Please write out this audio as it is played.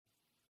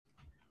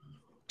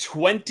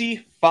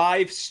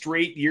25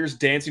 straight years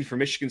dancing for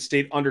Michigan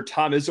State under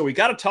Tom Izzo. We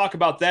got to talk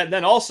about that. And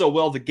then also,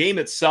 well, the game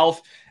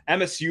itself,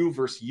 MSU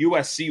versus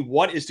USC.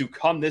 What is to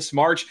come this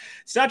March?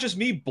 It's not just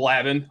me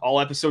blabbing all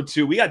episode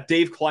 2. We got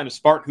Dave Klein of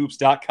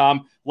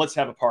SpartanHoops.com. Let's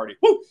have a party.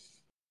 Woo!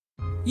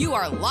 You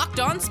are Locked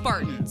On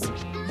Spartans,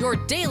 your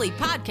daily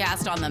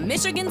podcast on the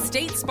Michigan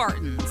State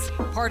Spartans,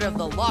 part of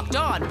the Locked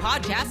On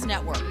Podcast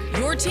Network,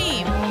 your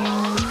team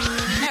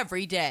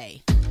every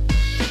day.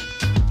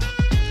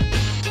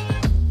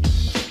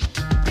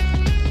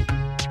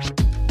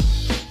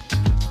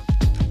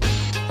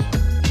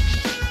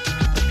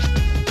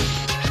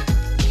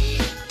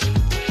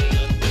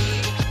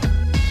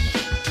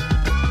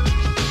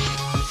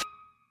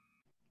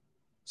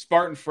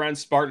 Spartan friends,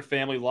 Spartan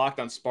family, Locked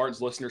On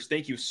Spartans listeners,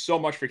 thank you so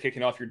much for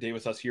kicking off your day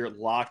with us here at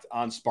Locked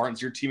On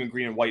Spartans, your team in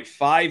green and white,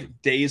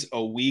 5 days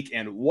a week.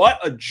 And what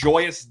a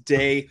joyous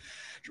day,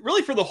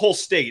 really, for the whole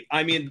state.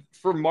 I mean,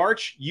 for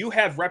March, you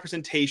have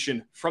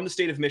representation from the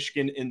state of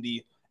Michigan in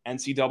the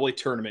NCAA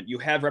tournament. You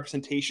have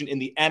representation in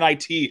the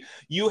NIT.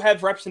 You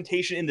have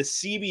representation in the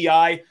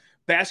CBI.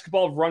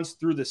 Basketball runs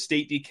through the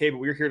state, DK, but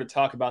we're here to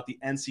talk about the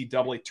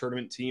NCAA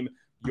tournament team,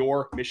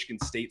 your Michigan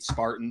State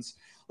Spartans.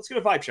 Let's get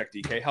a vibe check,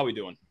 DK. How are we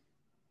doing?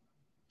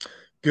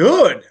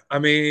 Good. I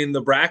mean, the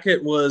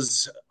bracket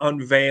was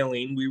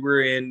unveiling. We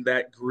were in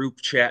that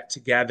group chat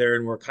together,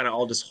 and we're kind of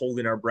all just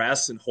holding our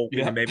breaths and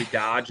hoping to maybe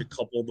dodge a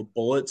couple of the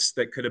bullets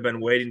that could have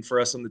been waiting for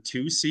us on the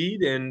 2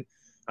 seed. And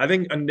I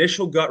think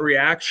initial gut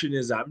reaction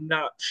is I'm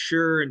not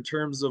sure in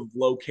terms of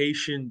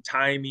location,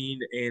 timing,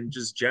 and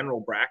just general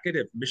bracket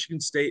if Michigan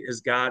State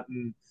has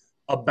gotten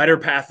a better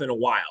path in a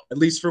while, at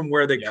least from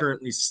where they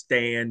currently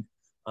stand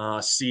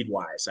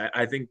seed-wise.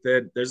 I think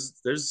that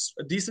there's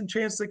a decent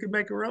chance they could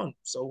make a run.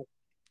 So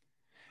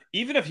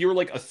even if you were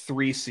like a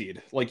 3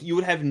 seed, like you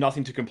would have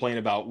nothing to complain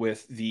about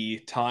with the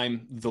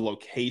time, the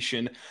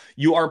location.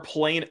 You are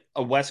playing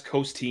a West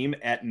Coast team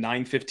at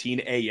 9:15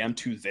 a.m.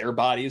 to their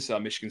bodies.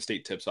 Michigan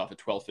State tips off at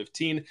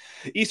 12:15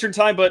 Eastern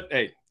time, but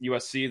hey,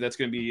 USC, that's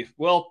going to be,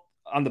 well,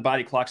 on the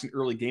body clock's an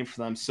early game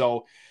for them.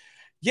 So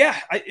yeah,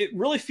 it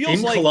really feels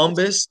in like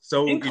Columbus,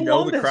 so in you Columbus,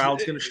 know the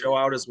crowd's going to show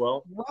out as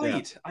well.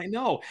 Right, yeah. I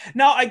know.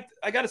 Now,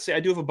 I got to say, I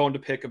do have a bone to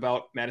pick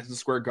about Madison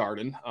Square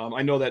Garden.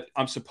 I know that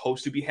I'm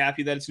supposed to be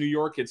happy that it's New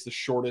York. It's the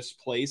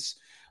shortest place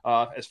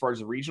as far as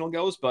the regional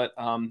goes. But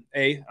I'm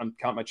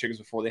counting my chickens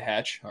before they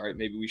hatch. All right,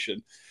 maybe we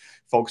should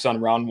focus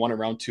on round 1 and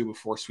round 2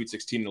 before Sweet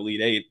 16 and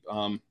Elite 8.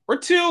 Or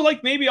 2,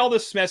 like maybe all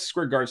this Madison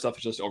Square Garden stuff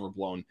is just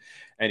overblown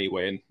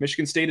anyway. And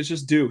Michigan State is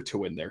just due to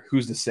win there.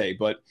 Who's to say?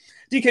 But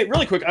DK,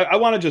 really quick, I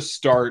want to just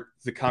start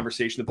the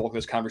conversation, the bulk of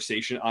this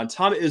conversation, on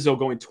Tom Izzo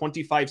going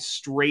 25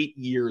 straight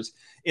years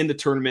in the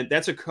tournament.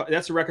 That's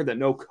a record that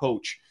no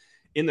coach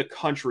in the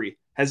country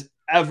has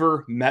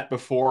ever met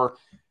before.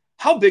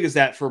 How big is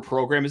that for a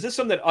program? Is this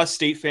something that us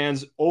state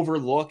fans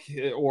overlook,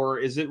 or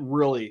is it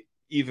really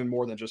even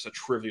more than just a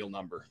trivial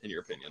number, in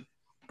your opinion?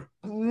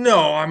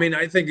 No, I mean,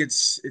 I think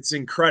it's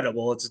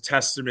incredible. It's a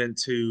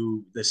testament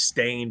to the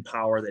staying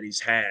power that he's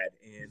had.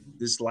 And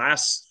this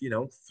last,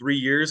 3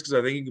 years, because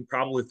I think you can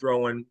probably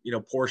throw in,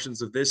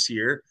 portions of this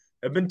year,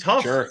 have been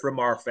tough from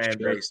our fan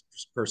base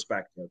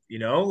perspective.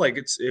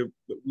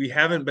 We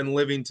haven't been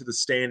living to the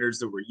standards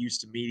that we're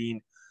used to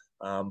meeting,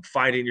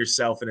 finding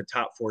yourself in a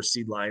top 4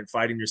 seed line,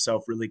 finding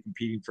yourself really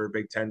competing for a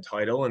Big Ten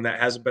title. And that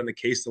hasn't been the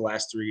case the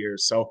last 3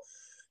 years. So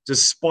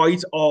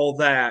despite all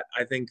that,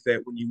 I think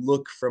that when you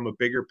look from a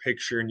bigger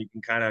picture and you can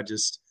kind of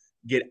just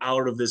get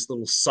out of this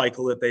little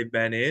cycle that they've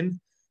been in,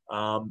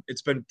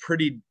 it's been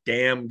pretty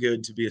damn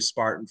good to be a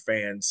Spartan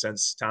fan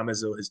since Tom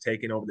Izzo has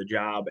taken over the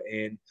job.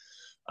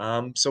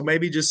 And so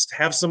maybe just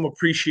have some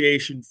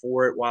appreciation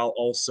for it while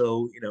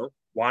also,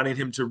 wanting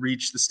him to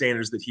reach the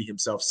standards that he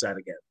himself set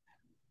again.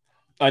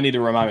 I need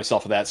to remind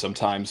myself of that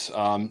sometimes,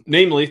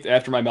 namely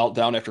after my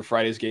meltdown after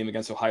Friday's game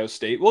against Ohio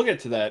State. We'll get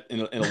to that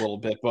in a little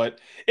bit, but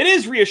it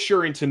is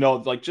reassuring to know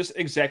like just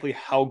exactly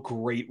how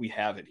great we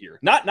have it here.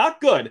 Not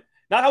good,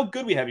 not how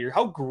good we have it here,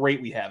 how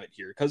great we have it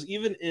here. Because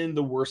even in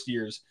the worst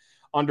years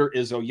under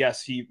Izzo,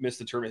 yes, he missed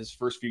the tournament his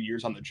first few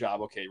years on the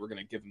job. Okay, we're going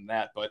to give him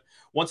that. But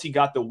once he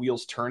got the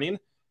wheels turning,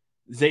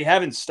 they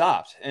haven't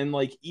stopped. And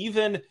like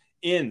even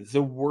in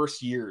the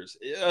worst years,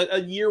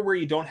 a year where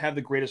you don't have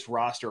the greatest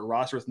roster, a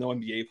roster with no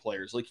NBA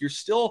players, like you're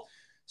still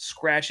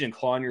scratching and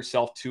clawing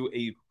yourself to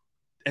a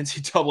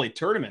NCAA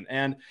tournament.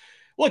 And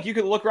look, you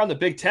can look around the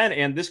Big Ten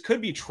and this could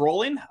be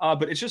trolling,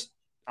 but it's just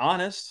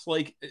honest.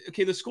 Like,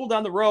 okay, the school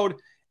down the road,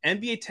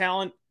 NBA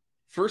talent,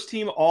 first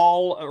team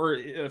all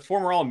or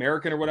former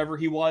All-American or whatever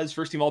he was,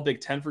 first team all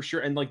Big Ten for sure.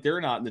 And like,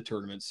 they're not in the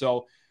tournament.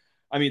 So,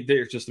 I mean,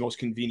 they're just the most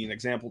convenient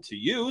example to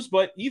use,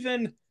 but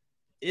even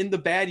in the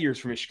bad years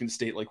for Michigan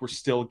State, like we're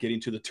still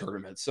getting to the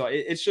tournament. So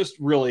it's just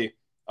really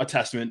a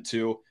testament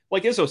to,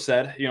 like Izzo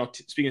said,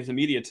 speaking to the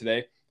media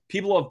today,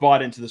 people have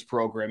bought into this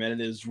program, and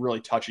it is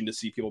really touching to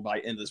see people buy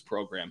into this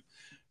program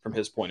from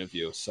his point of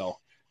view. So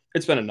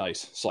it's been a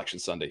nice Selection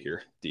Sunday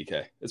here,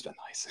 DK. It's been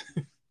nice.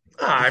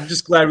 I'm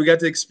just glad we got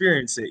to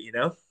experience it,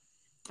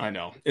 I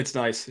know. It's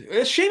nice.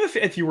 A shame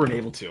if you weren't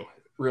able to,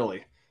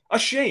 really. A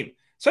shame.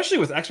 especially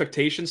with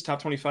expectations,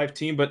 top 25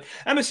 team. But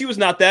MSU was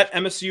not that.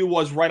 MSU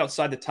was right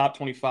outside the top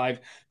 25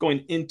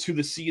 going into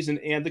the season,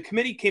 and the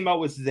committee came out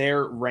with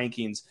their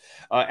rankings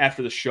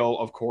after the show,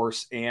 of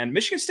course. And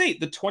Michigan State,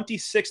 the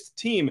 26th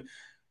team.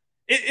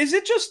 Is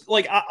it just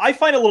like I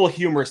find it a little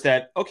humorous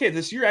that, okay,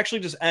 this year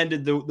actually just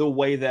ended the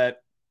way that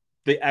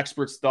the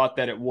experts thought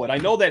that it would. I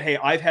know that, hey,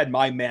 I've had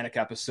my manic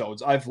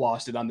episodes. I've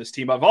lost it on this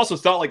team. I've also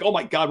thought like, oh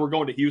my God, we're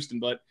going to Houston.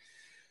 But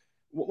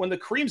when the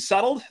cream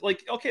settled,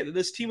 like, okay,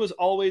 this team was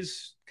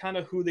always kind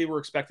of who they were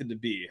expected to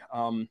be.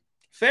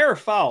 Fair or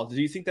foul?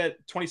 Do you think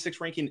that 26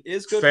 ranking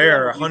is good?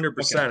 Fair, 100%.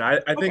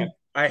 Okay. I think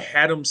I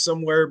had them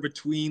somewhere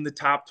between the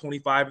top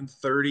 25 and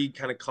 30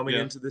 kind of coming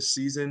into this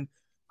season.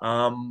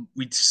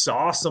 We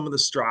saw some of the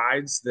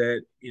strides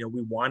that,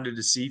 we wanted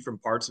to see from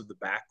parts of the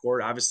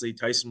backcourt. Obviously,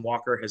 Tyson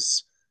Walker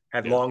has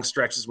had long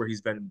stretches where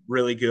he's been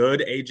really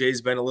good. AJ's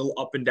been a little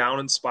up and down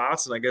in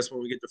spots. And I guess when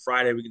we get to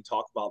Friday, we can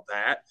talk about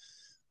that.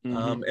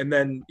 Mm-hmm. And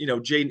then,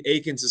 Jaden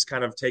Akins has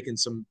kind of taken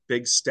some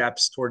big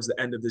steps towards the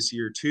end of this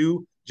year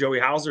too. Joey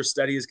Hauser,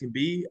 steady as can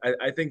be.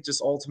 I think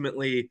just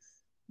ultimately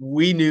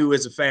we knew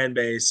as a fan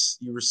base,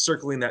 you were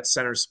circling that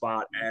center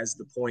spot as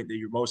the point that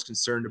you're most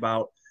concerned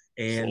about.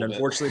 And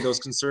unfortunately, those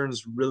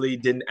concerns really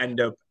didn't end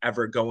up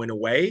ever going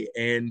away.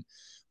 And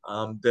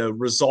the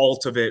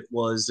result of it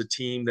was a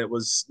team that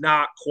was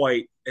not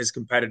quite as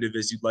competitive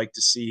as you'd like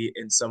to see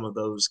in some of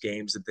those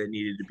games that they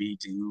needed to be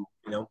to,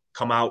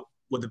 come out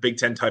with the Big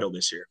Ten title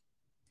this year.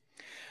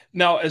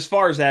 Now, as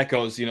far as that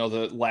goes,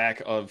 the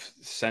lack of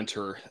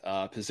center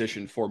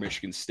position for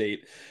Michigan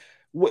State,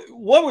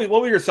 what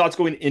were your thoughts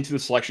going into the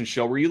selection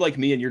show? Were you like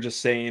me and you're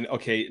just saying,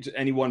 okay,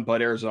 anyone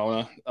but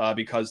Arizona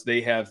because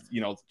they have,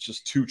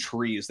 just two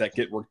trees that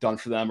get work done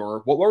for them?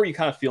 Or what were you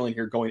kind of feeling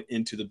here going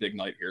into the big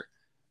night here?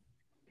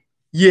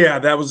 Yeah,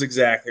 that was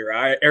exactly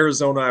right.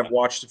 Arizona, I've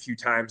watched a few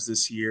times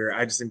this year.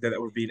 I just think that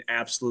would be an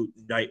absolute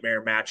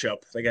nightmare matchup.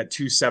 They got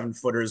 2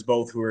 7-footers,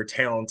 both who are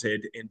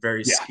talented and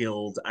very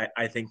skilled.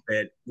 I think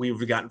that we would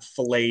have gotten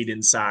filleted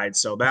inside.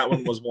 So that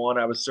one was one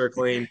I was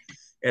circling.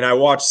 And I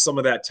watched some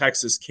of that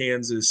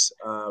Texas-Kansas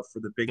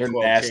for the Big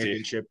 12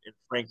 championship. And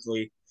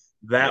frankly,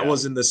 that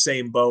was in the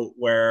same boat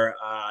where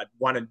I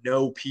wanted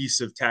no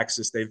piece of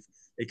Texas. They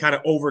kind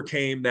of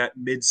overcame that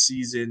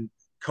midseason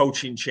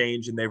coaching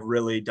change, and they've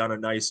really done a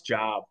nice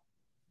job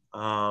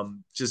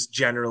just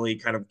generally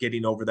kind of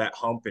getting over that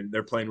hump, and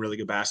they're playing really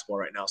good basketball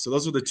right now. So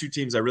those were the two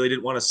teams I really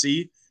didn't want to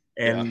see.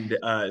 And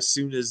as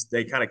soon as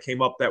they kind of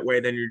came up that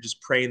way, then you're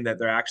just praying that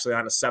they're actually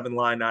on a 7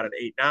 line, not an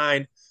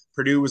 8-9.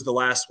 Purdue was the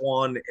last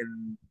one.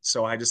 And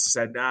so I just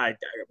said, I'd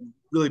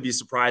really be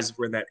surprised if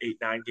we're in that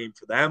 8-9 game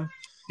for them.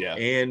 Yeah.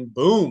 And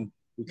boom,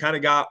 we kind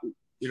of got,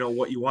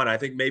 what you want. I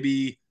think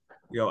maybe,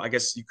 I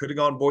guess you could have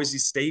gone Boise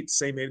State,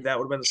 say maybe that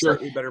would have been a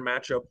slightly better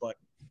matchup. But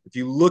if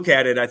you look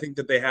at it, I think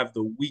that they have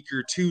the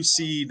weaker 2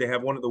 seed. They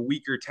have one of the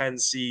weaker 10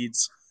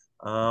 seeds.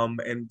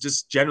 And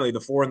just generally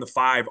the 4 and the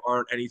 5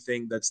 aren't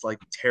anything that's like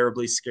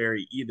terribly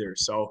scary either.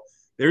 So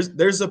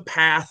there's a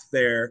path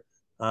there.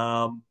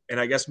 And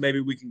I guess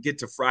maybe we can get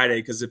to Friday,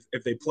 because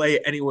if they play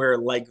anywhere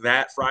like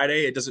that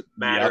Friday, it doesn't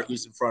matter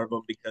who's in front of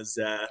them, because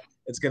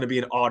it's going to be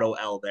an auto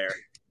L there.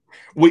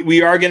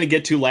 We are going to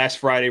get to last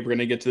Friday. We're going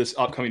to get to this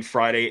upcoming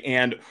Friday.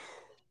 And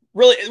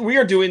really, we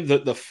are doing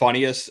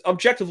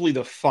objectively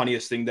the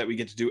funniest thing that we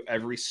get to do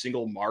every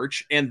single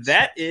March. And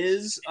that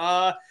is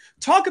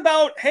talk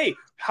about, hey,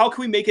 how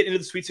can we make it into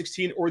the Sweet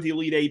 16 or the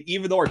Elite 8,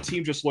 even though our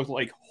team just looked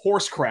like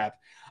horse crap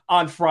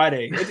on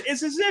Friday.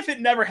 It's as if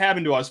it never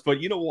happened to us. But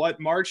you know what?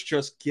 March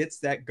just gets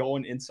that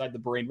going inside the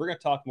brain. We're going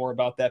to talk more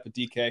about that. But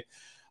DK,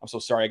 I'm so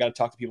sorry. I got to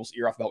talk to people's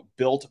ear off about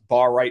Built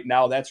Bar right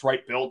now. That's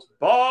right, Built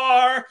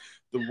Bar,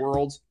 the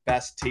world's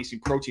best tasting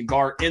protein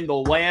bar in the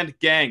land.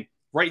 Gang,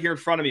 right here in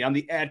front of me on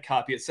the ad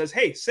copy, it says,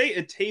 hey, say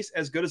it tastes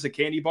as good as a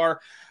candy bar.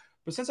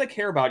 But since I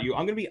care about you,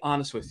 I'm going to be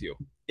honest with you.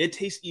 It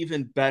tastes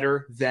even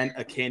better than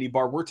a candy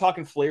bar. We're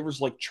talking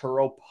flavors like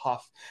churro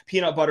puff,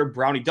 peanut butter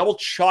brownie, double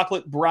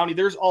chocolate brownie.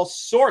 There's all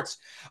sorts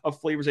of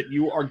flavors that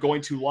you are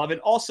going to love.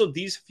 And also,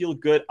 these feel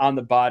good on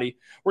the body.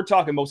 We're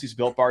talking most of these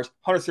Built Bars,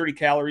 130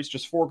 calories,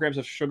 just 4 grams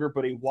of sugar,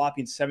 but a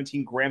whopping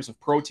 17 grams of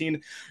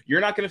protein.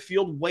 You're not going to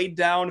feel weighed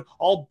down,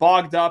 all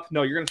bogged up.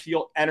 No, you're going to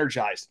feel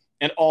energized.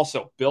 And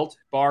also, Built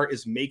Bar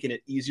is making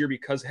it easier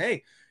because,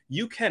 hey,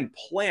 you can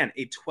plan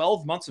a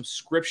 12-month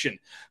subscription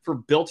for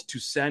Built to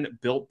send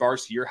Built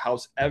Bars to your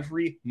house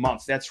every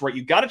month. That's right.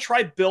 You got to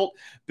try Built,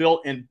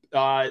 and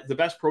the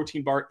best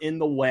protein bar in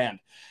the land.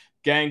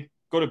 Gang,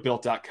 go to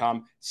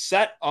Built.com.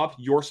 Set up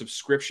your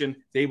subscription.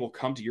 They will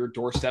come to your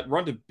doorstep.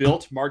 Run to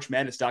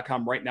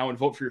BuiltMarchMadness.com right now and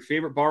vote for your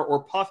favorite bar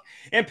or puff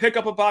and pick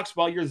up a box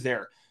while you're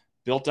there.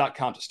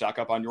 Built.com to stock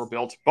up on your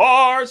Built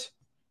Bars.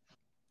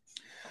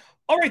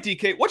 All right,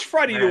 DK, which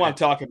Friday do you want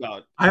to talk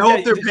about? I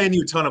hope they're paying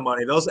you a ton of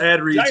money. Those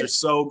ad reads are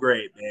so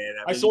great, man.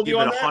 I sold you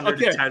on that?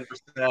 110%.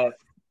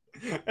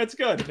 Okay. That's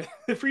good.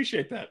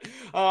 Appreciate that.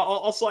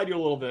 I'll slide you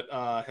a little bit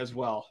as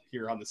well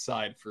here on the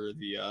side for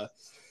the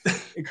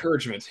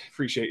encouragement.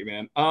 Appreciate you,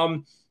 man.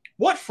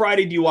 What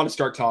Friday do you want to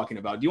start talking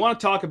about? Do you want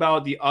to talk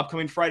about the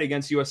upcoming Friday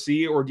against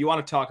USC, or do you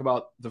want to talk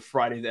about the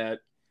Friday that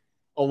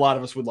a lot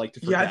of us would like to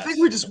forget. Yeah, I think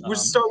we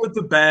start with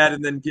the bad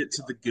and then get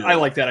to the good. I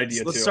like that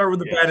idea Let's too. start with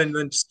the bad and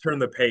then just turn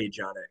the page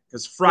on it.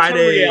 Because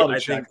Friday, I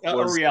think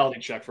a reality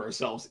check for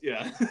ourselves.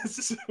 Yeah,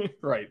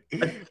 right.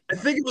 I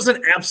think it was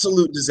an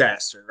absolute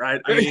disaster,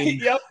 right? I mean,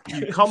 Yep.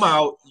 You come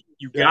out,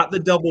 you got the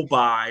double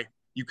bye,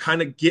 you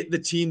kind of get the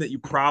team that you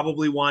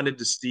probably wanted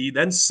to see.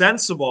 Then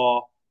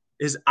Sensabaugh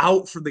is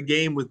out for the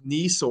game with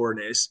knee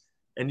soreness.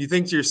 And you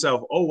think to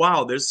yourself, oh,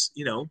 wow, there's,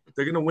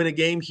 they're going to win a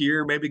game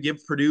here, maybe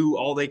give Purdue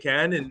all they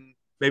can, and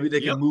maybe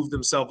they can move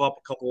themselves up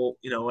a couple,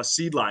 a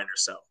seed line or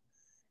so.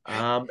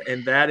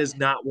 And that is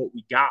not what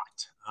we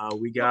got.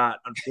 We got,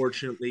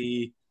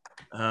 unfortunately,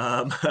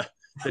 the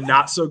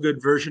not so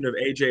good version of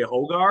AJ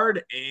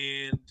Hoggard,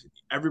 and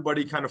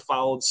everybody kind of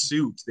followed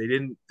suit. They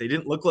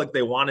didn't look like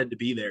they wanted to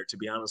be there, to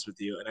be honest with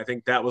you. And I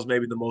think that was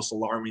maybe the most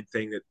alarming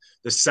thing, that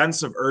the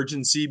sense of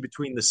urgency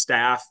between the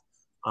staff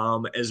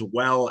as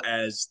well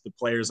as the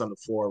players on the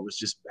floor was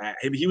just bad.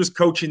 He was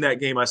coaching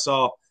that game. I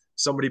saw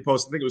somebody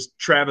post, I think it was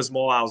Travis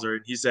Mollhauser,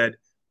 and he said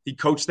he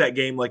coached that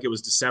game like it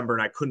was December,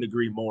 and I couldn't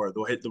agree more.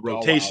 The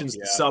rotations,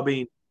 the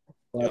subbing,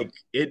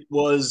 it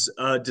was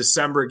a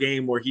December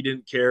game where he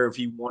didn't care if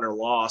he won or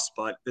lost,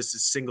 but this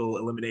is single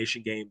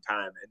elimination game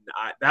time.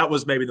 And that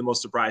was maybe the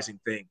most surprising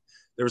thing.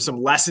 There were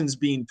some lessons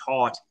being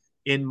taught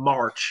in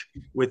March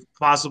with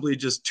possibly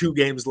just 2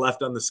 games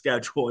left on the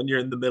schedule, and you're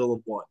in the middle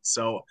of one.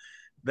 So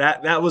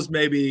that was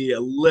maybe a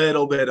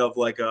little bit of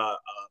like a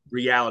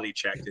reality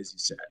check, as you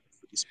said,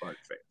 for the Spartan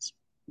fans.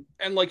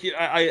 And like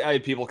I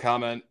had people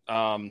comment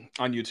on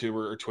YouTube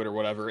or Twitter, or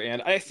whatever,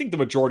 and I think the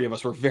majority of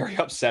us were very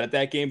upset at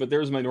that game. But there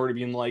was a minority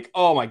being like,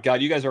 "Oh my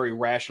God, you guys are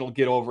irrational.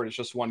 Get over it. It's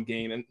just one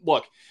game." And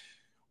look,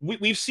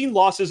 we've seen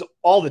losses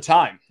all the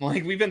time.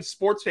 Like, we've been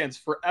sports fans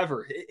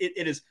forever.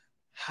 It is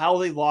how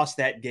they lost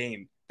that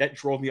game that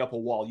drove me up a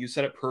wall. You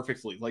said it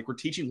perfectly. Like, we're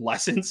teaching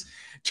lessons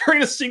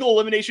during a single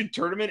elimination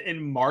tournament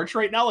in March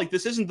right now. Like,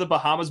 this isn't the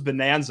Bahamas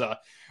Bonanza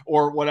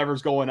or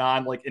whatever's going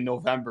on like in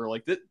November.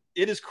 Like,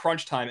 it is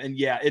crunch time. And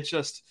yeah, it's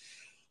just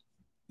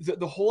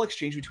the whole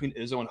exchange between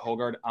Izzo and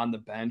Hoggard on the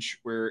bench,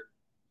 where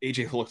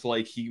AJ looked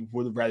like he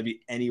would rather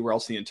be anywhere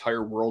else in the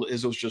entire world.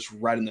 Izzo's just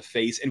red in the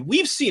face. And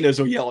we've seen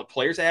Izzo yell at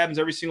players. That happens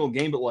every single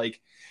game, but like,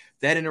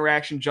 that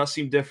interaction just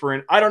seemed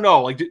different. I don't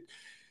know. Like,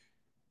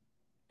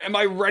 am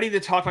I ready to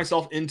talk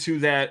myself into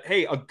that,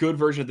 hey, a good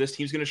version of this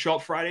team's going to show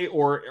up Friday?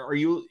 Or are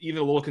you even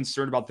a little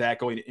concerned about that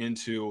going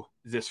into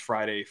this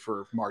Friday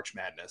for March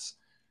Madness?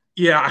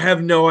 Yeah, I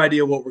have no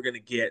idea what we're going to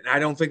get. I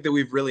don't think that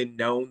we've really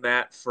known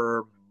that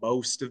for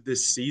most of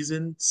this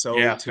season.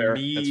 So to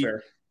me, that's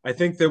fair. I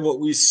think that what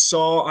we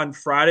saw on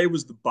Friday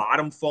was the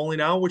bottom falling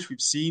out, which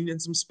we've seen in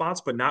some spots,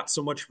 but not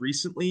so much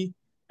recently.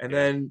 And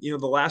then, the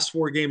last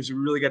 4 games, we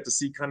really got to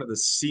see kind of the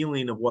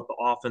ceiling of what the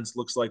offense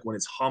looks like when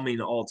it's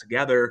humming all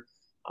together.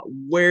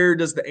 Where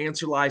does the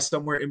answer lie?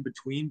 Somewhere in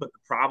between. But the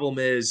problem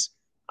is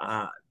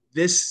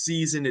this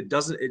season, it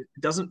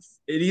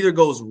either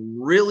goes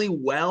really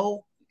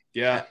well,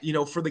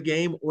 for the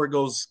game, or it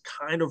goes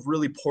kind of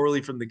really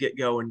poorly from the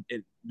get-go and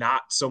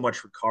not so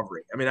much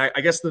recovery. I mean, I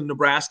guess the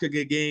Nebraska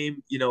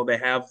game, they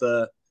have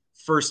the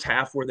first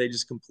half where they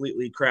just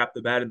completely crap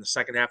the bed. In the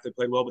second half, they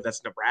played well, but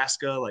that's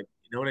Nebraska. Like,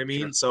 you know what I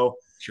mean? Sure.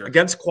 So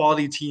against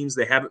quality teams,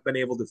 they haven't been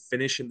able to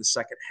finish in the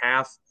second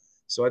half.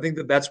 So I think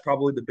that that's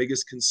probably the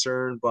biggest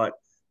concern, but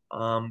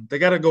they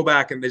got to go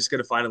back and they just got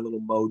to find a little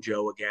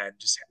mojo again.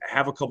 Just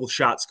have a couple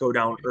shots go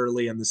down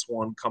early in this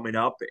one coming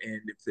up,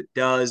 and if it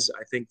does,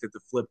 I think that the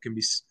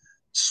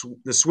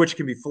switch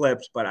can be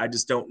flipped. But I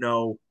just don't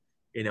know,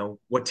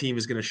 what team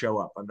is going to show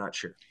up. I'm not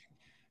sure.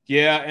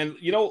 Yeah, and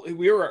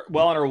we were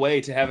well on our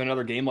way to have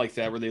another game like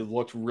that where they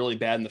looked really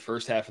bad in the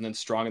first half and then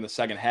strong in the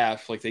second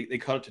half. Like they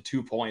cut it to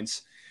 2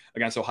 points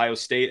against Ohio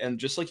State, and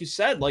just like you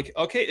said, like,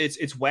 okay,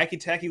 it's wacky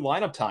tacky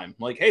lineup time.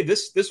 Like, hey,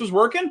 this was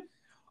working.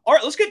 All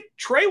right, let's get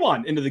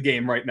Traywon into the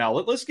game right now.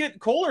 Let's get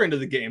Kohler into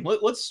the game.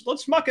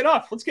 Let's muck it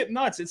up. Let's get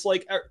nuts. It's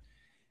like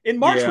in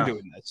March we're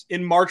doing this.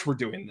 In March we're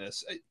doing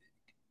this.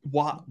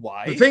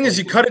 Why? The thing is,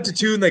 you cut it to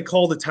 2 and they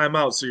call the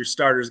timeout, so your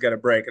starters got a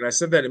break. And I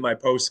said that in my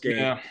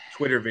post-game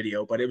Twitter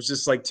video, but it was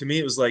just like, to me,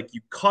 it was like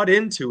you cut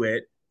into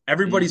it.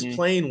 Everybody's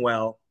playing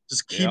well.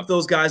 Just keep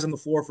those guys on the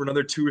floor for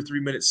another 2 or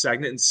 3 minute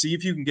segment and see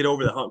if you can get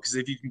over the hump. Because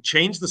if you can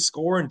change the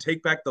score and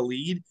take back the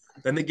lead,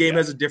 then the game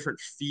has a different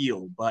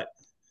feel. But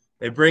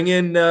they bring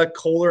in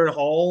Kohler and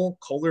Hall.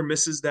 Kohler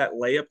misses that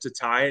layup to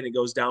tie it, and it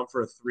goes down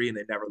for a 3, and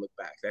they never look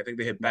back. I think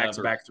they hit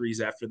back-to-back threes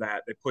after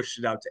that. They pushed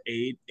it out to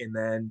 8, and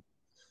then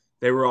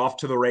they were off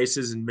to the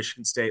races, and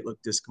Michigan State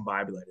looked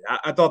discombobulated.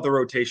 I thought the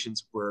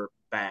rotations were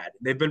bad.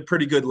 They've been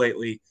pretty good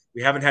lately.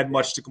 We haven't had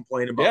much to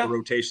complain about the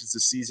rotations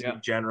this season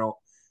in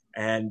general.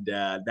 And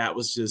that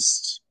was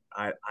just,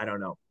 I don't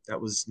know. That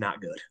was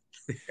not good.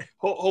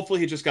 Hopefully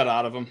he just got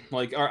out of him.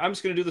 Like, all right, I'm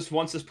just going to do this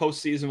once this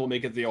postseason. We'll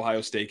make it the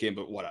Ohio State game,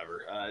 but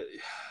whatever.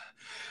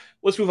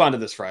 Let's move on to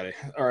this Friday.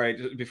 All right,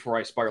 before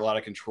I spiral out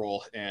of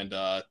control and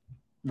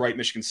write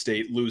Michigan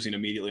State losing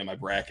immediately in my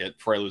bracket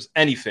before I lose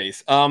any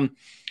faith.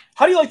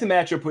 How do you like the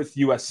matchup with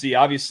USC?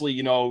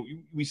 Obviously,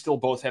 we still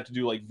both have to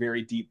do like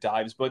very deep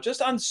dives, but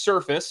just on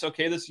surface,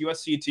 okay, this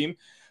USC team,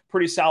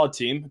 pretty solid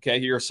team. Okay,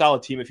 you're a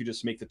solid team if you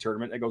just make the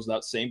tournament. That goes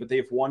without saying, but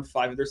they've won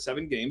 5 of their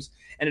 7 games.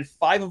 And in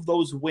 5 of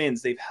those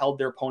wins, they've held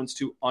their opponents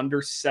to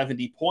under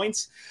 70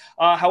 points.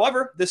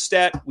 However, this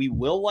stat, we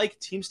will like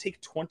teams take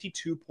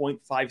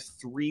 22.5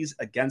 threes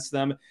against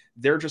them.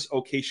 They're just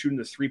okay shooting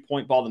the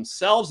 3-point ball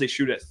themselves. They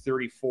shoot at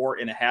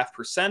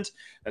 34.5%.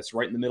 That's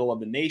right in the middle of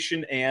the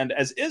nation. And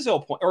as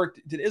Izzo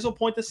did Izzo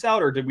point this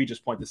out, or did we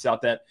just point this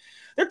out, that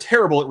they're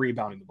terrible at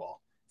rebounding the ball?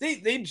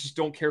 They just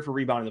don't care for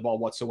rebounding the ball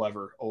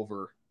whatsoever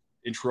over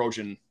in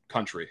Trojan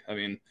country. I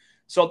mean,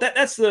 so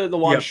that's the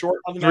long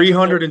short of the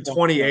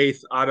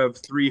 328th out of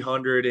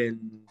 300 and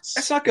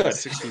that's not good.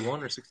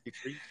 61 or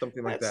 63,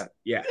 something like that.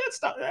 Yeah,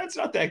 that's not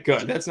that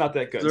good. That's not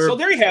that good. So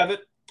there you have it.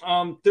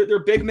 Their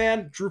big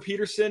man, Drew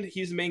Peterson,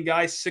 he's the main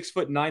guy,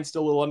 6'9",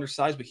 still a little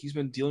undersized, but he's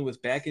been dealing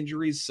with back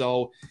injuries.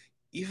 So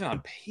even on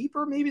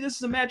paper, maybe this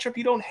is a matchup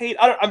you don't hate.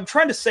 I'm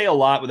trying to say a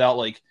lot without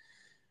like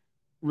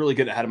really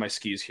getting ahead of my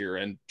skis here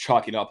and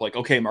chalking up like,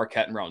 okay,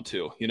 Marquette in round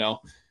 2,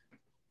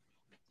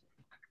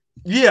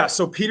 Yeah,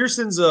 so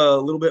Peterson's a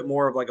little bit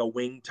more of like a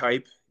wing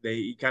type.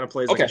 He kind of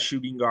plays like a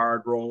shooting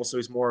guard role, so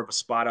he's more of a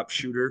spot-up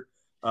shooter.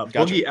 Gotcha.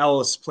 Boogie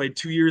Ellis played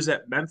 2 years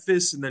at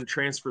Memphis and then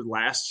transferred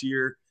last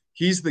year.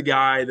 He's the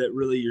guy that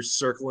really you're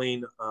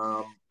circling.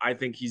 I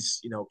think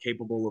he's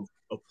capable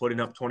of putting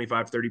up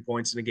 25, 30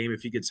 points in a game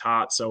if he gets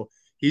hot. So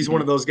he's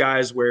one of those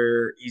guys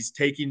where he's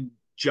taking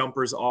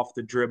jumpers off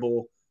the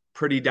dribble,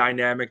 pretty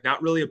dynamic.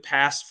 Not really a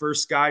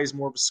pass-first guy. He's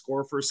more of a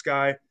score-first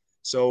guy.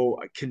 So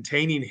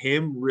containing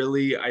him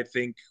really, I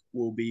think,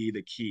 will be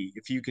the key.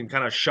 If you can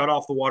kind of shut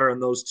off the water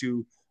on those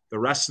two, the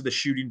rest of the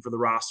shooting for the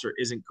roster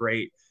isn't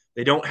great.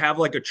 They don't have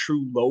like a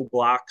true low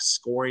block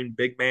scoring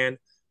big man.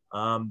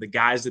 The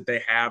guys that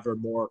they have are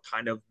more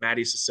kind of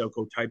Matty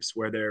Sissoko types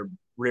where they're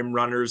rim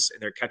runners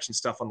and they're catching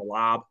stuff on the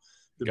lob.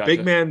 The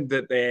big man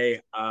that they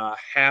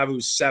have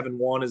who's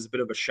 7'1" is a bit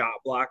of a shot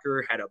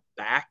blocker, had a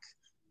back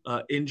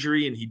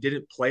injury, and he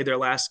didn't play their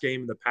last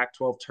game in the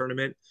Pac-12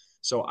 tournament.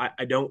 So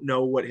I don't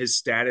know what his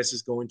status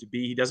is going to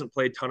be. He doesn't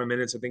play a ton of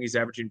minutes. I think he's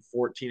averaging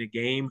 14 a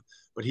game,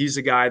 but he's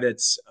a guy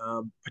that's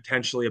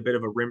potentially a bit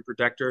of a rim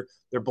protector.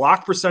 Their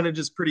block percentage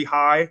is pretty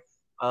high.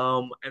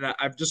 And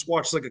I've just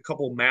watched like a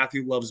couple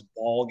Matthew Love's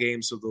ball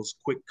games, so those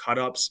quick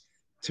cut-ups.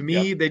 To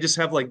me, they just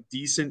have like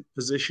decent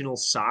positional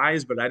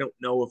size, but I don't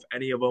know if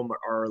any of them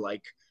are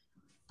like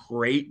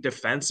great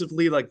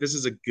defensively. Like this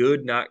is a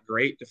good, not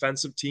great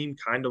defensive team,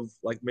 kind of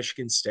like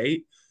Michigan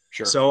State.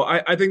 Sure. So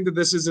I think that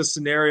this is a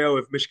scenario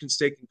if Michigan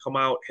State can come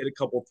out, hit a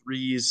couple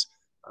threes,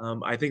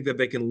 I think that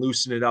they can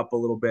loosen it up a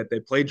little bit.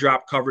 They play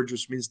drop coverage,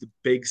 which means the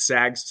big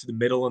sags to the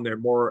middle, and they're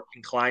more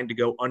inclined to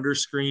go under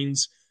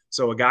screens.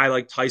 So a guy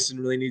like Tyson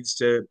really needs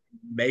to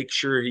make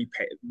sure he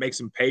makes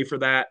him pay for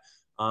that.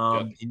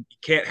 He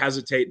can't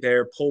hesitate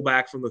there. Pull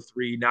back from the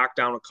 3, knock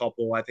down a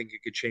couple. I think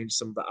it could change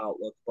some of the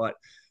outlook. But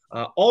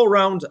all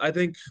around, I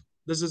think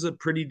this is a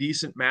pretty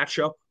decent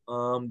matchup.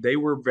 They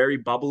were very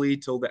bubbly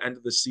till the end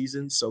of the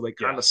season, so they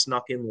kind of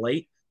snuck in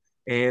late.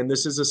 And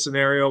this is a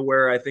scenario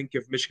where I think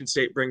if Michigan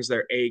State brings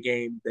their A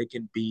game, they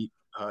can beat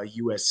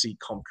USC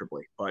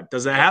comfortably. But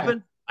does that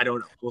happen? I don't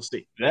know. We'll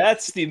see.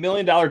 That's the $1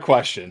 million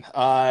question.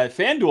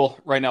 FanDuel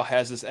right now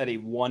has this at a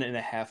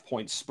 1.5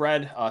 point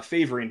spread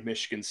favoring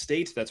Michigan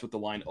State. That's what the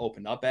line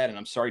opened up at. And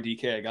I'm sorry,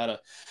 DK, I got to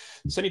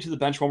send you to the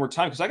bench one more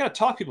time because I got to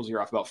talk people's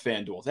ear off about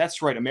FanDuel.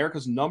 That's right.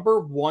 America's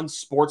 #1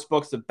 sports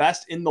books, the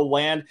best in the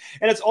land.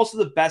 And it's also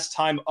the best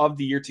time of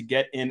the year to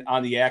get in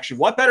on the action.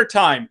 What better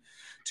time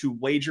to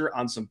wager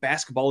on some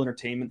basketball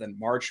entertainment than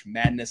March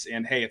Madness?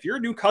 And hey, if you're a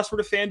new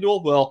customer to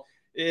FanDuel, well,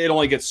 it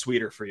only gets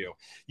sweeter for you.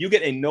 You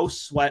get a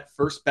no-sweat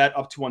first bet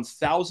up to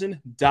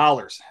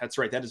 $1,000. That's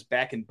right. That is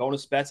back in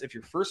bonus bets if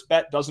your first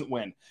bet doesn't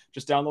win.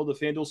 Just download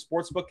the FanDuel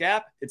Sportsbook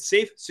app. It's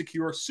safe,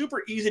 secure,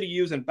 super easy to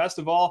use, and best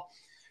of all,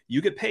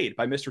 you get paid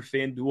by Mr.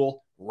 FanDuel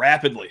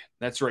rapidly.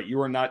 That's right.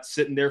 You are not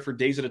sitting there for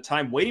days at a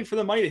time waiting for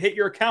the money to hit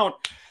your account.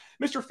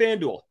 Mr.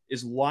 FanDuel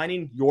is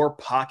lining your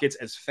pockets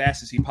as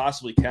fast as he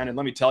possibly can, and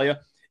let me tell you,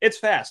 it's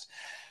fast.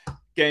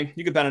 Gang,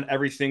 you could bet on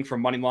everything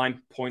from money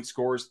line, point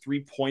scores,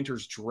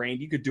 3-pointers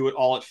drained. You could do it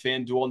all at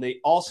FanDuel, and they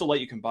also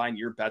let you combine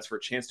your bets for a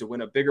chance to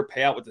win a bigger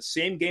payout with the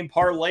same game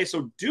parlay.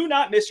 So do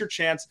not miss your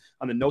chance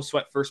on the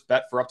no-sweat first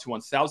bet for up to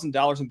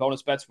 $1,000 in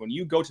bonus bets when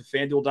you go to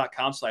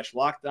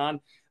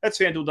FanDuel.com/lockedon. That's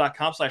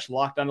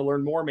FanDuel.com/lockedon to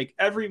learn more. Make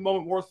every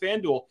moment more with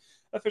FanDuel,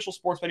 official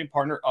sports betting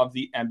partner of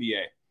the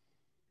NBA.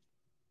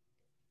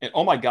 And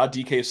oh my God,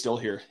 DK is still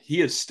here.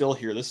 He is still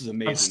here. This is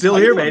amazing. I'm still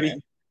here, baby.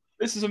 Man?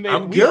 This is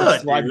amazing. I'm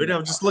good, dude.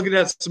 I'm just looking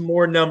at some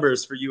more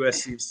numbers for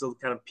USC. I'm still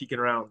kind of peeking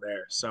around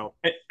there. So,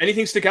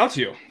 anything stick out to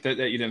you that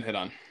you didn't hit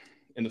on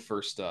in the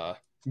first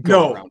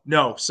round?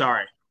 No,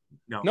 sorry.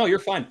 No, you're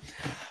fine.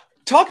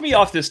 Talk me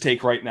off this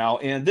take right now.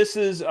 And this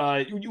is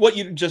what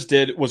you just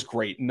did was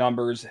great.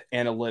 Numbers,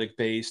 analytic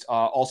based,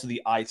 also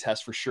the eye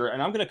test for sure.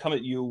 And I'm going to come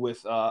at you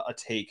with a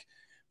take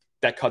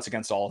that cuts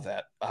against all of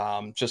that.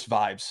 Just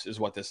vibes is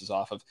what this is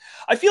off of.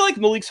 I feel like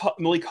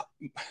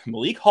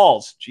Malik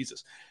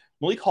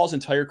Hall's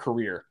entire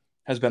career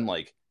has been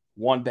like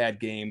one bad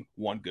game,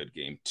 one good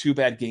game, two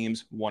bad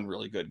games, one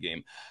really good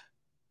game.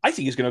 I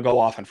think he's going to go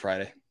off on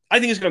Friday.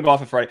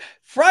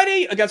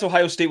 Friday against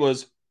Ohio State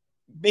was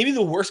maybe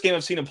the worst game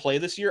I've seen him play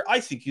this year.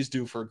 I think he's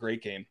due for a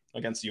great game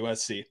against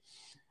USC.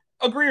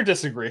 Agree or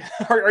disagree?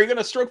 Are you going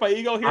to stroke my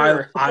ego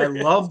here? I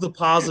love the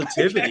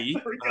positivity.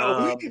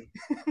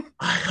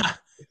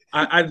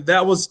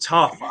 That was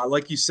tough.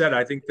 Like you said,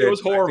 I think that it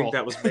was horrible. I think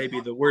that was maybe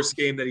the worst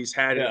game that he's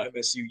had in an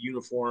MSU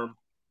uniform.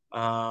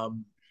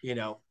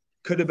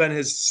 Could have been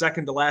his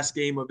second to last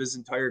game of his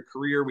entire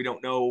career. We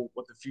don't know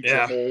what the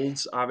future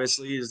holds.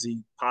 Obviously, is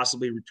he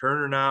possibly return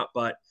or not?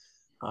 But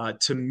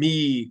to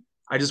me,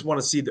 I just want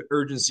to see the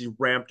urgency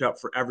ramped up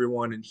for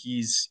everyone, and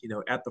he's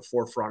at the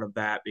forefront of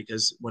that,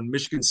 because when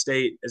Michigan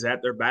State is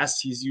at their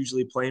best, he's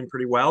usually playing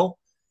pretty well.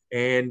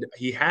 And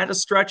he had a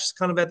stretch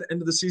kind of at the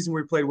end of the season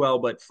where he played well,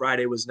 but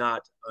Friday was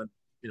not,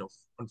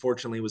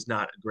 unfortunately, was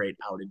not a great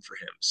outing for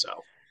him. So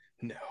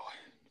no,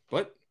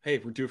 but hey,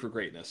 we're due for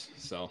greatness.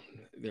 So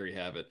there you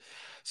have it.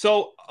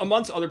 So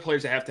amongst other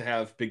players that have to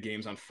have big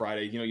games on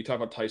Friday, you talk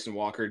about Tyson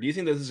Walker. Do you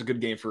think this is a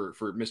good game for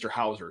Mr.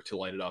 Hauser to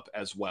light it up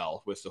as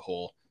well with the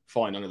whole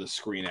falling under the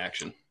screen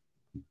action?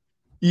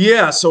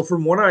 Yeah, so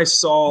from what I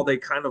saw, they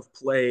kind of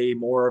play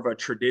more of a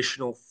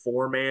traditional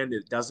four-man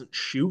that doesn't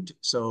shoot.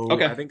 So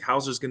okay. I think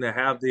Hauser's going to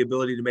have the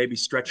ability to maybe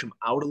stretch him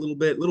out a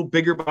little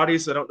bigger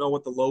bodies. I don't know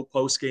what the low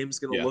post game is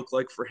going to look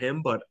like for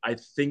him, but I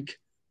think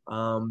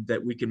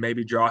that we can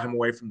maybe draw him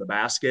away from the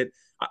basket.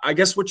 I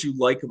guess what you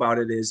like about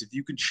it is if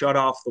you can shut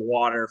off the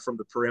water from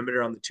the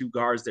perimeter on the two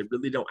guards, they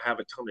really don't have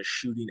a ton of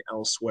shooting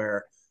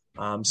elsewhere.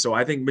 So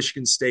I think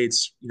Michigan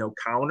State's,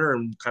 counter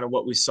and kind of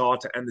what we saw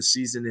to end the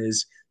season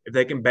is if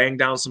they can bang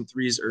down some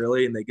threes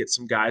early and they get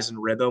some guys in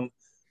rhythm,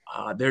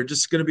 they're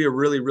just going to be a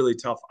really, really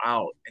tough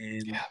out.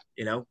 And,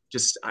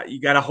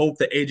 you got to hope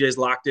that AJ's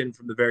locked in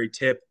from the very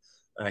tip.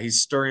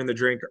 He's stirring the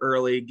drink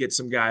early, get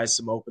some guys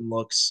some open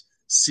looks,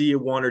 see a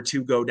one or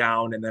two go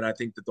down. And then I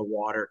think that the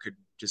water could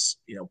just,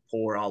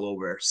 pour all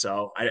over.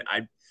 So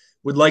I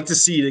would like to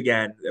see it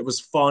again. It was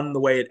fun the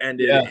way it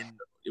ended. Yeah. And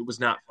it was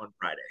not fun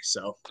Friday.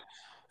 So.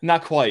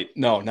 Not quite.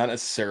 No, not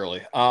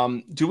necessarily.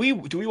 Do we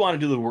want to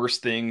do the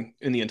worst thing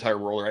in the entire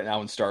world right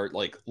now and start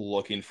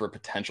looking for a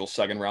potential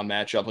second round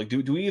matchup?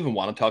 Do we even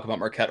want to talk about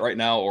Marquette right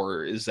now,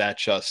 or is that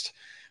just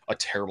a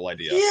terrible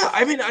idea? Yeah,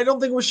 I mean, I don't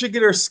think we should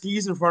get our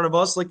skis in front of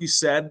us. Like you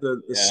said,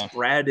 the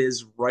spread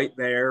is right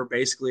there,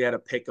 basically at a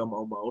pick 'em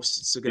almost.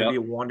 It's going to be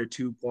a 1 to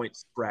 2 point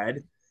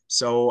spread.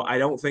 So I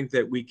don't think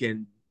that we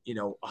can,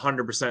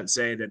 100%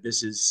 say that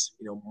this is,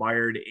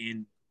 mired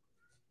in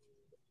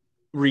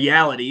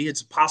reality.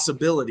 It's a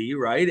possibility,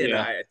 right? And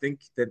I think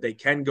that they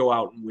can go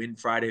out and win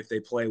Friday if they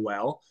play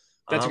well.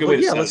 That's a good way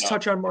to set it up. Let's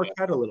touch on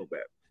Marquette a little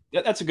bit.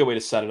 Yeah, that's a good way to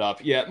set it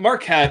up. Yeah,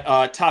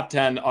 Marquette, top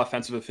 10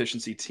 offensive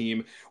efficiency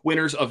team,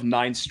 winners of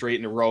 9 straight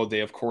in a row. They,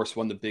 of course,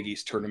 won the Big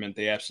East tournament.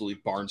 They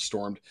absolutely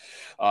barnstormed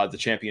the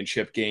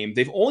championship game.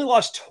 They've only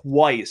lost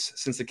twice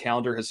since the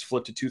calendar has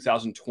flipped to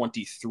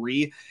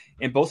 2023,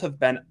 and both have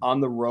been on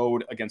the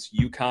road against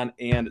UConn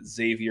and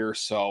Xavier.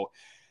 So,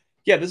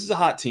 yeah, this is a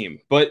hot team.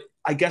 But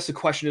I guess the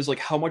question is,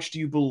 how much do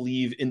you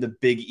believe in the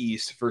Big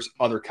East versus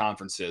other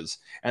conferences?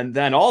 And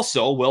then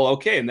also, well,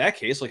 okay, in that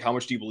case, how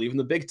much do you believe in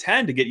the Big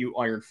Ten to get you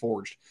iron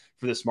forged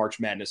for this March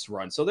Madness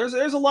run? So there's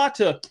a lot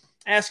to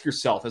ask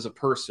yourself as a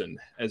person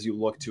as you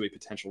look to a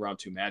potential round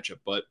 2 matchup.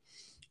 But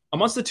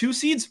amongst the 2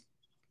 seeds,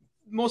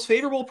 most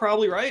favorable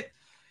probably, right?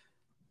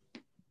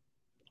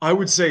 I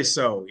would say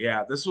so.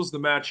 Yeah, this was the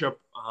matchup.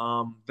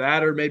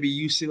 That or maybe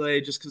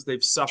UCLA, just because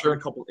they've suffered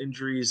a couple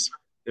injuries.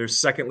 Their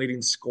second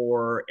leading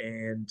scorer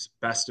and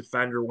best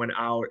defender went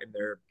out, and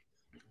their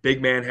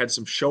big man had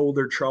some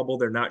shoulder trouble.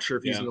 They're not sure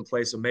if he's going to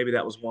play, so maybe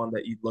that was one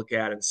that you'd look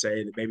at and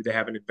say that maybe they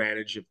have an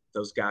advantage if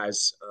those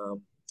guys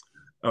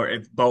or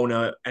if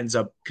Bona ends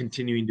up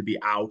continuing to be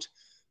out.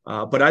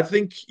 But I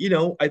think,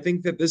 I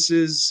think that this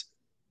is,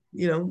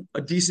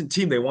 a decent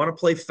team. They want to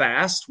play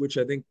fast, which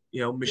I think,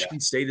 Michigan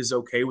State is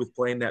okay with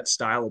playing that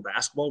style of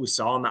basketball. We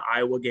saw in the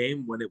Iowa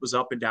game when it was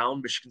up and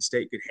down, Michigan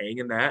State could hang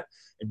in that.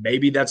 And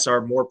maybe that's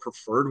our more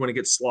preferred when it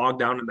gets slogged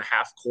down in the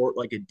half court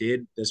like it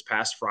did this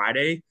past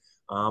Friday.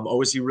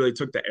 OSU really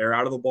took the air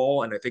out of the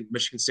ball, and I think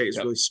Michigan State has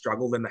really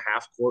struggled in the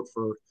half court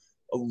for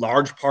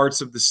large parts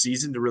of the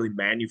season to really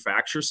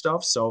manufacture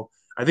stuff. So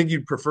I think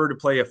you'd prefer to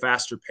play a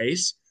faster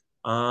pace.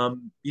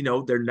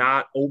 They're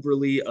not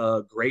overly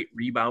a great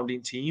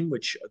rebounding team,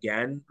 which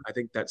again, I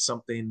think that's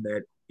something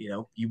that,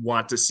 you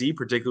want to see,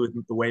 particularly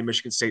with the way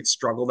Michigan State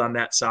struggled on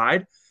that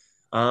side.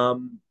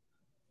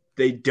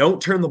 They don't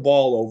turn the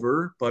ball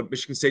over, but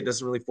Michigan State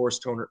doesn't really force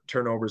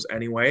turnovers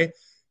anyway.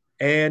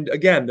 And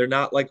again, they're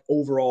not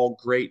overall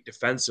great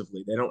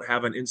defensively. They don't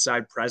have an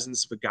inside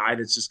presence of a guy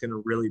that's just going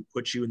to really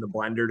put you in the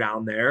blender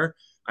down there.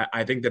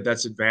 I think that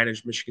that's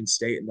advantage Michigan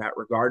State in that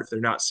regard. If they're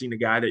not seeing a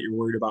guy that you're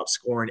worried about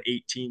scoring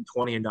 18,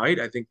 20 a night,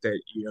 I think that,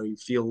 you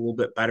feel a little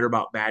bit better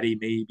about Maddie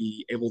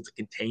maybe able to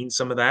contain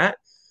some of that.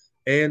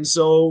 And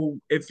so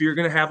if you're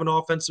going to have an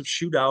offensive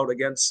shootout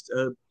against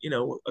a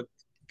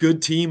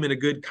good team in a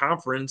good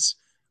conference,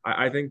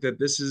 I think that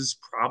this is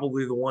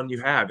probably the one you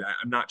have.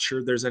 I'm not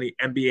sure there's any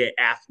NBA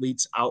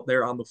athletes out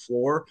there on the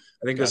floor.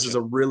 I think this is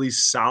a really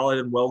solid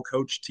and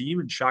well-coached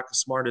team, and Shaka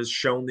Smart has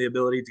shown the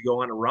ability to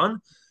go on a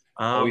run.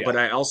 But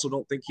I also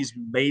don't think he's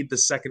made the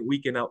second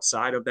weekend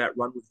outside of that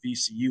run with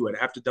VCU. I'd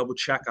have to double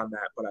check on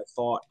that, but I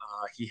thought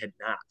he had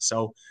not.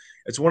 So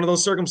it's one of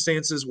those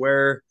circumstances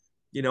where,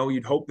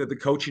 you'd hope that the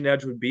coaching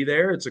edge would be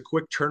there. It's a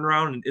quick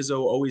turnaround, and Izzo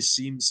always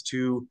seems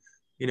to,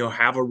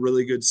 have a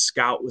really good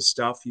scout with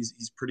stuff.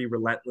 He's pretty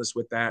relentless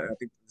with that. I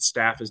think the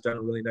staff has done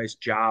a really nice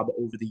job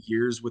over the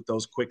years with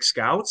those quick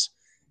scouts.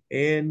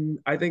 And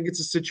I think it's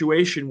a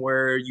situation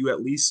where you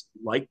at least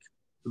like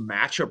the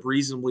matchup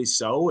reasonably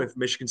so if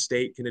Michigan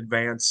State can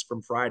advance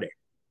from Friday.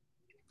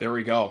 There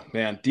we go,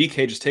 man.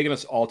 DK just taking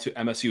us all to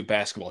MSU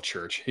basketball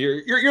church.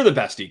 You're the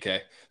best,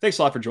 DK. Thanks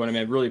a lot for joining me.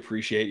 I really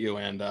appreciate you.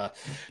 And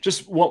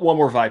just one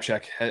more vibe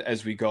check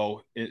as we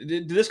go.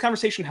 Did this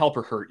conversation help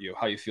or hurt you?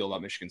 How you feel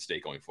about Michigan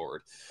State going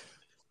forward?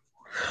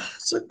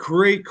 It's a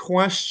great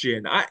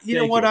question. You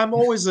know what? I'm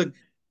always a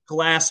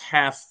glass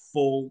half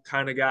full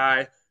kind of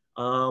guy.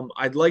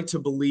 I'd like to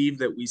believe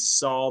that we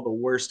saw the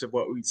worst of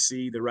what we'd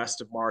see the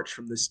rest of March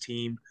from this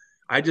team.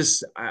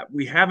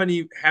 We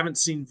haven't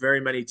seen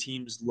very many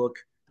teams look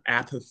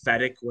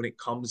apathetic when it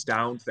comes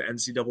down to the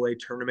NCAA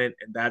tournament,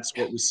 and that's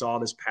what we saw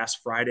this past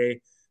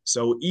Friday.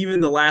 So even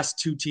the last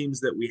two teams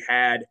that we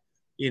had,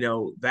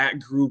 that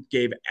group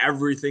gave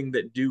everything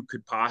that Duke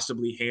could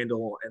possibly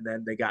handle, and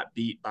then they got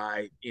beat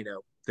by,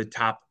 the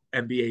top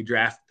NBA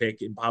draft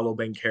pick in Paolo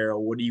Banchero.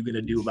 What are you going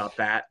to do about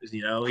that?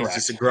 He's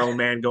just a grown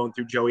man going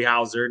through Joey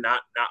Hauser,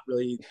 not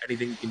really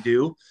anything you can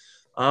do.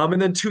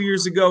 And then 2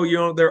 years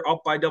ago, they're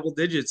up by double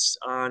digits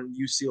on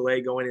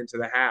UCLA going into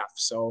the half.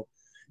 So,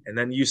 and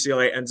then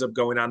UCLA ends up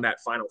going on that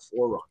Final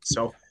Four run.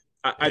 So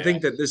I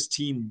think that this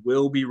team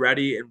will be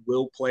ready and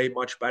will play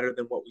much better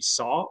than what we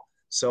saw.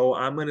 So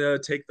I'm going to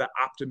take the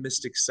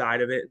optimistic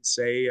side of it and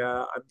say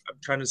I'm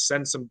trying to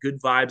send some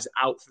good vibes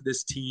out for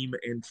this team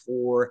and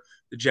for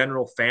the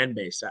general fan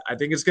base. I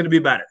think it's going to be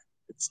better.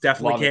 It's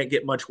definitely can't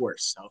get much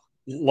worse. So.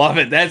 Love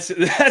it. That's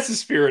the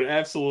spirit.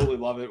 Absolutely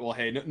love it. Well,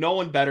 hey, no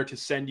one better to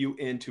send you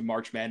into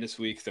March Madness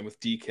week than with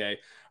DK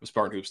of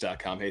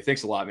SpartanHoops.com. Hey,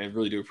 thanks a lot, man.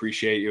 Really do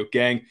appreciate you.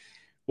 Gang,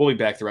 we'll be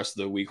back the rest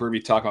of the week. We're going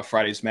to be talking about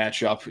Friday's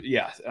matchup.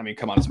 Yeah, I mean,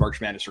 come on. It's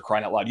March Madness for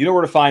crying out loud. You know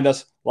where to find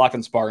us. Locked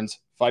on Spartans,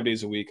 5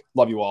 days a week.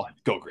 Love you all.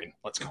 Go green.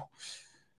 Let's go.